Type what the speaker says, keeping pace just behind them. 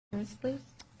Please.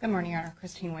 Good morning, Your Honor.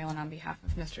 Christine Whalen on behalf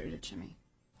of Mr. Udechime.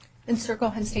 And sir, go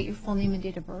ahead and state your full name and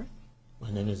date of birth. My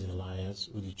name is Elias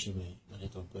Udechime. My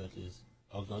date of birth is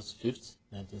August 5th,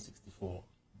 1964.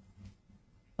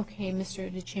 Okay,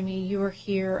 Mr. Udechime, you are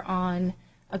here on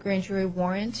a grand jury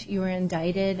warrant. You were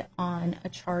indicted on a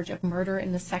charge of murder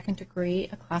in the second degree,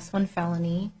 a class 1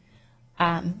 felony.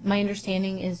 My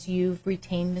understanding is you've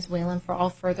retained Ms. Whalen for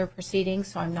all further proceedings,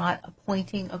 so I'm not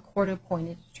appointing a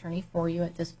court-appointed attorney for you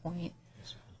at this point.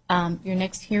 Your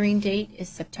next hearing date is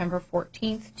September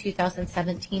 14th,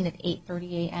 2017 at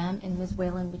 8:30 a.m. And Ms.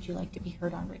 Whalen, would you like to be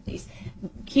heard on release?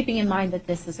 Keeping in mind that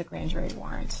this is a grand jury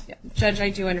warrant. Yeah. Judge,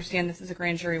 I do understand this is a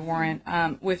grand jury warrant.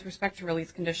 With respect to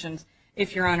release conditions,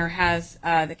 if Your Honor has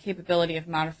the capability of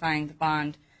modifying the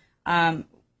bond,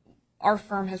 our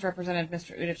firm has represented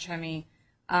Mr. Udechime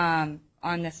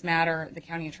on this matter. The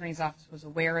county attorney's office was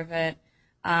aware of it.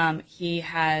 He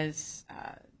has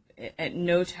at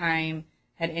no time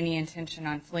had any intention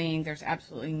on fleeing. There's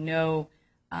absolutely no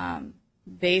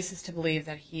basis to believe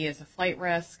that he is a flight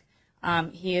risk.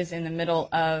 He is in the middle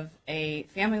of a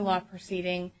family law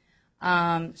proceeding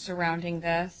surrounding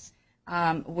this,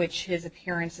 which his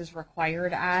appearance is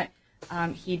required at.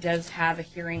 He does have a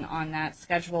hearing on that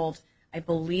scheduled, I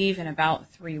believe, in about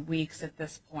 3 weeks at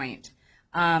this point.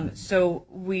 So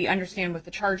we understand what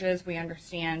the charge is. We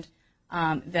understand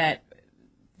that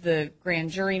the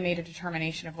grand jury made a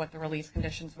determination of what the release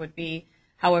conditions would be.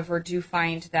 However, do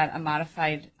find that a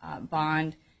modified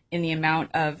bond in the amount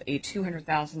of a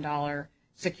 $200,000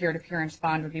 secured appearance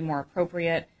bond would be more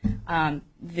appropriate.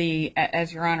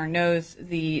 As Your Honor knows,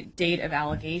 the date of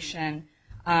allegation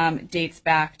dates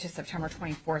back to September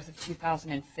 24th of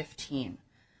 2015.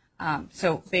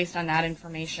 So based on that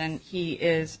information, he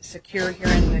is secure here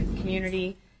in the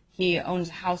community. He owns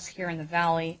a house here in the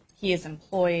valley. He is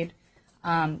employed.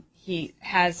 He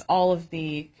has all of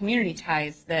the community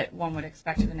ties that one would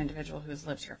expect of an individual who has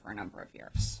lived here for a number of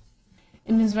years.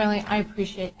 And Ms. Riley, I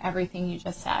appreciate everything you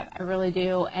just said. I really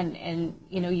do. And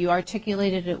you know, you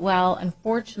articulated it well.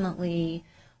 Unfortunately,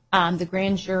 the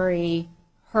grand jury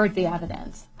heard the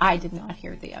evidence. I did not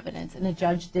hear the evidence. And the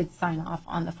judge did sign off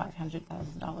on the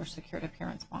 $500,000 secured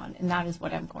appearance bond. And that is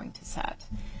what I'm going to set.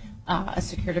 A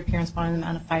secured appearance bond in the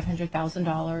amount of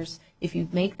 $500,000. If you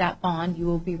make that bond, you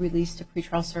will be released to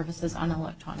pretrial services on an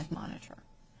electronic monitor.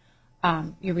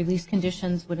 Your release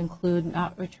conditions would include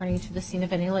not returning to the scene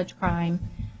of any alleged crime,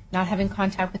 not having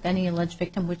contact with any alleged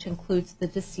victim, which includes the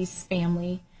deceased's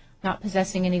family, not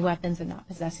possessing any weapons, and not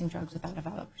possessing drugs without a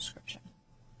valid prescription.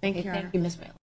 Thank you, Your Honor. Thank you, Ms. Whalen.